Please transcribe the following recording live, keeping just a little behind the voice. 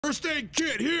first aid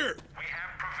kit here. We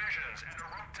have provisions and a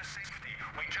route to safety.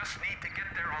 We just need to get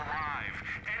there alive.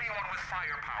 Anyone with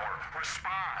firepower,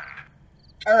 respond.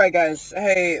 Alright guys,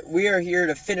 hey, we are here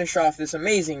to finish off this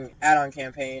amazing add-on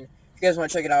campaign. If you guys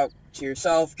want to check it out to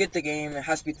yourself, get the game. It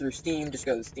has to be through Steam. Just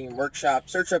go to Steam Workshop,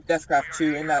 search up Deathcraft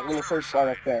 2 in that little search bar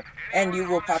up there, and you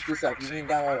will pop this up. You can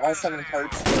download all 7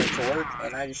 parts for it to work,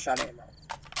 and I just shot ammo.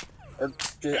 I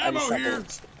just shot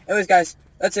bullets. Anyways guys,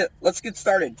 that's it. Let's get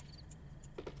started.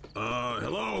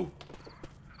 Hello?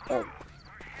 Oh.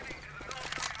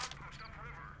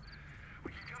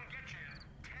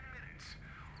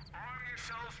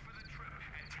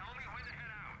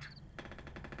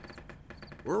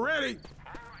 We're ready. All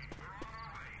right, we're on our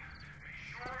way. Make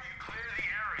sure you clear the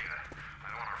area. I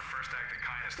don't want our first act of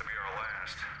kindness to be our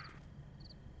last.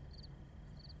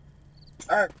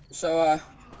 Alright, so,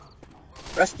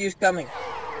 rescue's coming.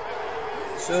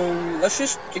 So, let's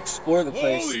just explore the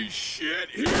place. Holy shit,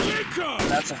 here they come!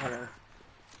 That's a hunter.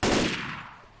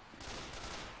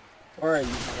 Where are you,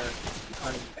 hunter? You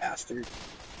hunting bastard.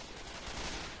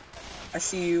 I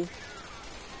see you.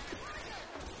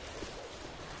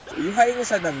 Are you hiding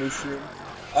inside that moose room?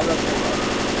 I'll go for it.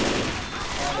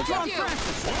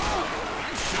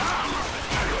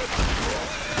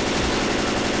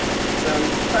 So, he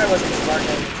probably wasn't smart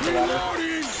going into the water.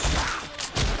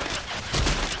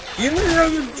 Give me the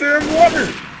damn water!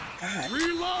 God.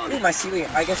 Ooh, mycelium.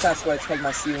 I guess that's why it's called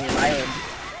Mycelium Island.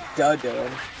 Duh,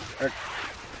 Dylan. Or,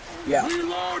 yeah.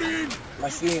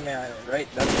 Mycelium Island, right?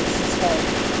 That's what this is called.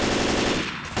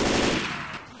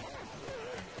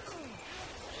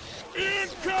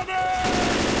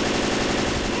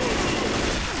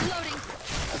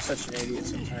 I'm such an idiot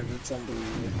sometimes, it's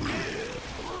unbelievable.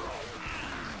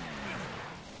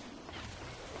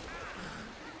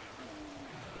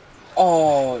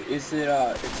 Oh, is it,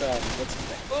 what's his name?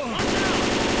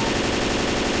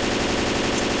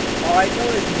 Oh, I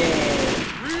know his name.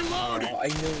 Oh,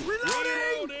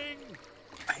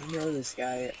 I know this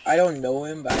guy. I don't know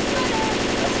him, but I know him.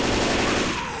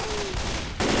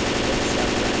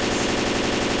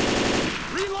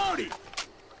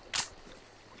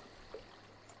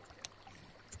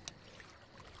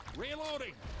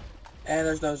 Reloading. And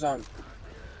there's no zombie.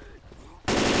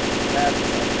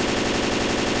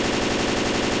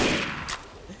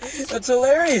 That's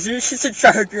hilarious. There's just a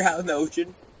charger out in the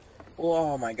ocean.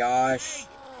 Oh my gosh.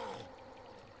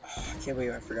 Oh, I can't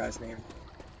believe I forgot his name.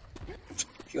 I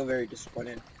feel very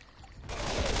disappointed.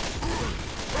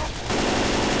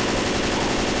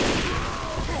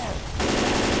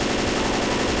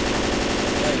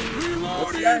 Wait,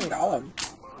 what's the Iron Golem?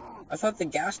 I thought the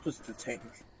gas was the tank.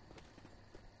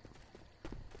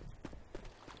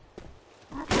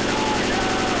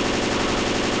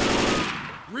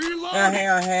 Hang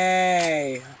on,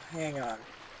 hang on.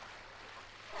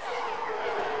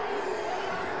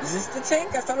 Is this the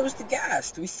tank? I thought it was the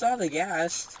gas. We saw the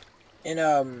gas in,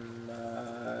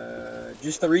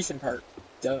 just the recent part.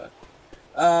 Duh.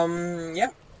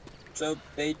 Yeah. So,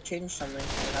 they changed something,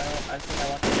 and I think I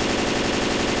want to...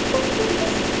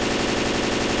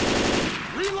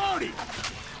 Reloading!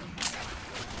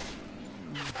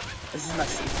 This is my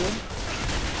seafood?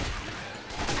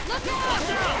 Look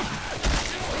out!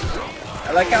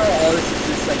 I like how all this is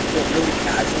just like really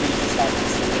casually just on the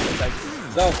screen. It's like,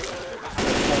 so,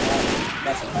 what's going on?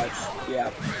 Nothing much. Yeah,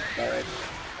 alright.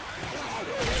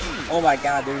 Oh my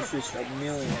god, there's just a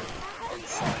million.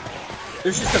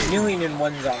 There's just a million and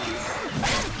one zombies.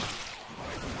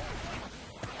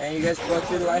 And you guys go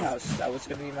through the lighthouse. That was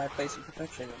gonna be my place of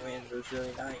protection when there's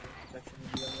really not any protection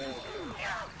to be available.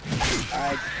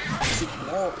 I should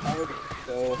know already,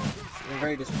 so I'm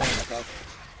very disappointed in myself.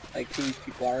 Like who these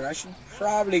people are, and I should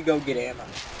probably go get ammo.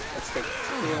 Let's take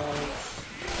kills.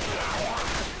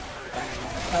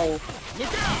 Health.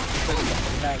 Look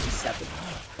out! 97.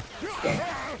 Damn.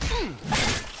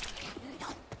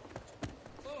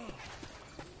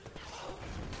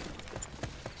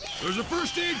 There's a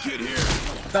first aid kit here.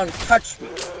 Don't touch me.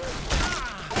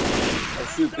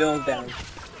 Oh shoot, Bill's down.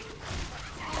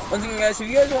 Once again, guys, if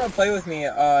you guys want to play with me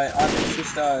on this,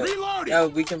 just yeah,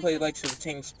 we can play like some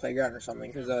Tanks Playground or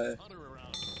something. Because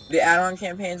the add-on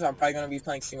campaigns, I'm probably gonna be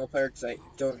playing single player because I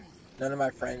don't. None of my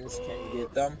friends can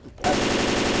get them.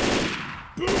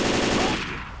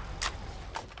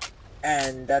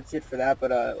 And that's it for that.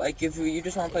 But like if you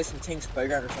just want to play some Tanks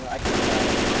Playground or something, I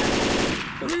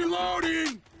can.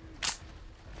 Reloading.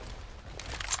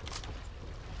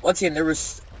 Once again, there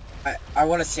was. I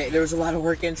want to say there was a lot of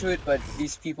work into it, but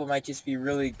these people might just be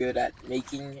really good at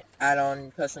making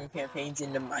add-on custom campaigns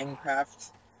into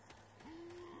Minecraft,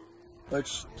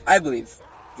 which I believe,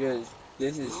 because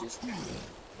this is just,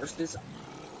 where's this?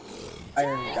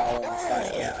 Iron Golem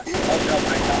style, yeah. Oh no,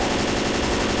 my God.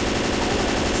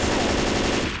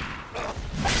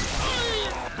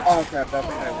 Oh crap, that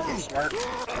thing I was smart.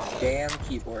 Damn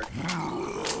keyboard.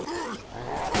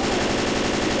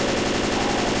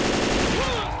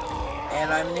 And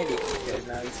I'm an idiot. Okay,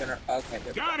 now he's gonna. Okay,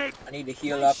 there we go. Got it. I need to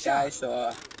heal up, guys,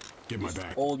 so Get my just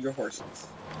back. hold your horses.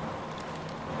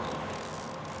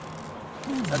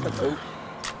 Is that the boat?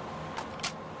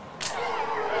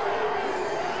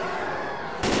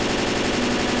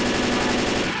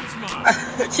 That's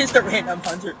mine. Just a random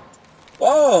hunter.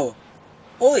 Whoa!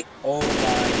 Holy! Oh my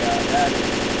God, that is.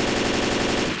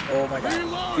 Oh my God!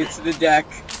 Reload. Get to the deck.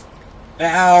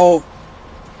 Ow!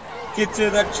 Get to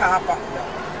the chopper.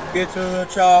 No. Get to the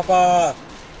chopper.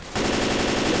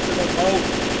 Get to the boat.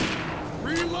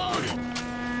 Reloading.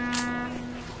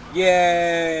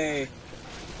 Yay!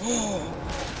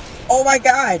 Oh my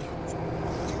God!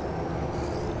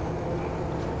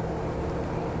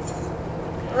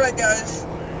 Alright, guys.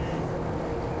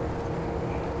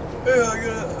 I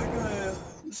gotta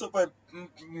let my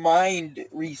mind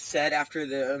reset after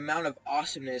the amount of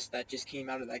awesomeness that just came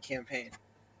out of that campaign.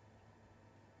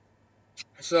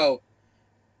 So,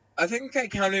 I think I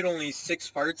counted only 6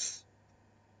 parts.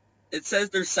 It says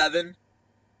there's 7.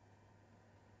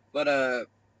 But,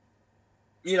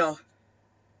 you know,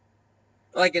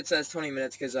 like it says 20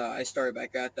 minutes because I started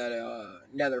back at that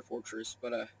Nether Fortress.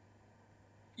 But,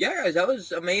 yeah, guys, that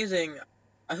was amazing.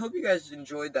 I hope you guys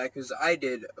enjoyed that because I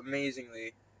did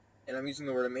amazingly. And I'm using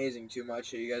the word amazing too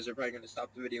much, so you guys are probably going to stop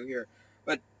the video here.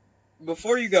 But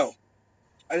before you go,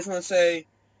 I just want to say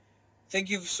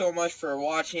thank you so much for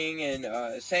watching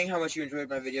and saying how much you enjoyed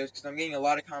my videos, because I'm getting a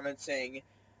lot of comments saying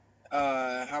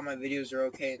how my videos are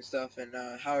okay and stuff, and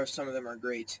how some of them are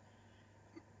great.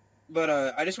 But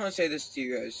I just want to say this to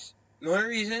you guys. The only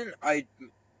reason I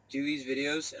do these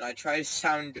videos, and I try to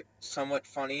sound somewhat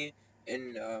funny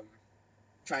and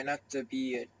try not to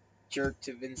be a jerk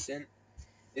to Vincent,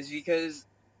 is because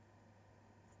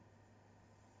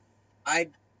I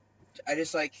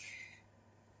just like,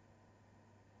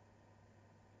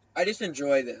 I just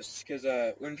enjoy this, because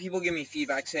when people give me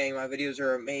feedback saying my videos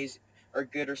are amazing, or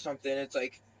good or something, it's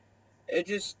like, it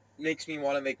just makes me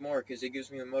want to make more, because it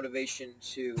gives me the motivation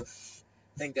to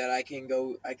think that I can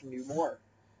do more.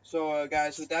 So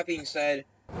guys, with that being said,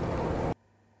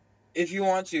 if you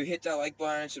want to, hit that like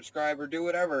button, subscribe, or do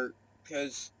whatever,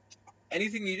 because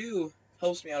anything you do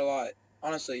helps me out a lot.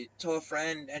 Honestly, tell a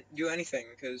friend, and do anything,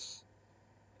 because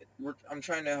I'm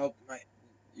trying to help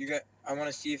I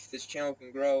want to see if this channel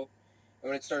can grow, and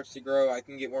when it starts to grow, I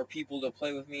can get more people to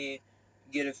play with me,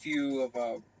 get a few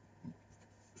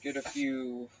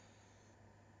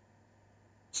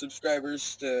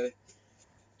subscribers to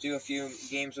do a few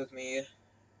games with me.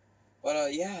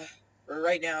 But yeah, for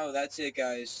right now, that's it,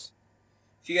 guys.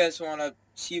 If you guys want to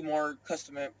see more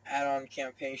custom add-on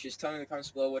campaigns, just tell me in the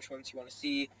comments below which ones you want to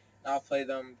see, and I'll play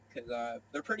them, because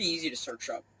they're pretty easy to search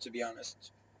up, to be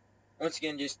honest. Once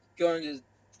again, just go into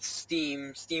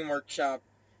Steam Workshop,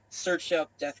 search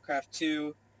up Deathcraft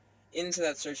 2, into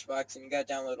that search box, and you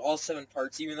gotta download all 7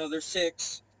 parts, even though there's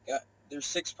 6. There's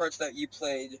 6 parts that you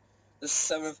played. The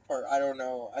 7th part, I don't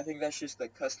know. I think that's just the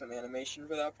custom animation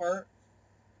for that part.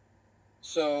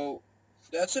 So,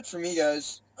 that's it for me,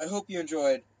 guys. I hope you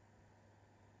enjoyed.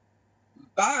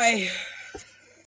 Bye!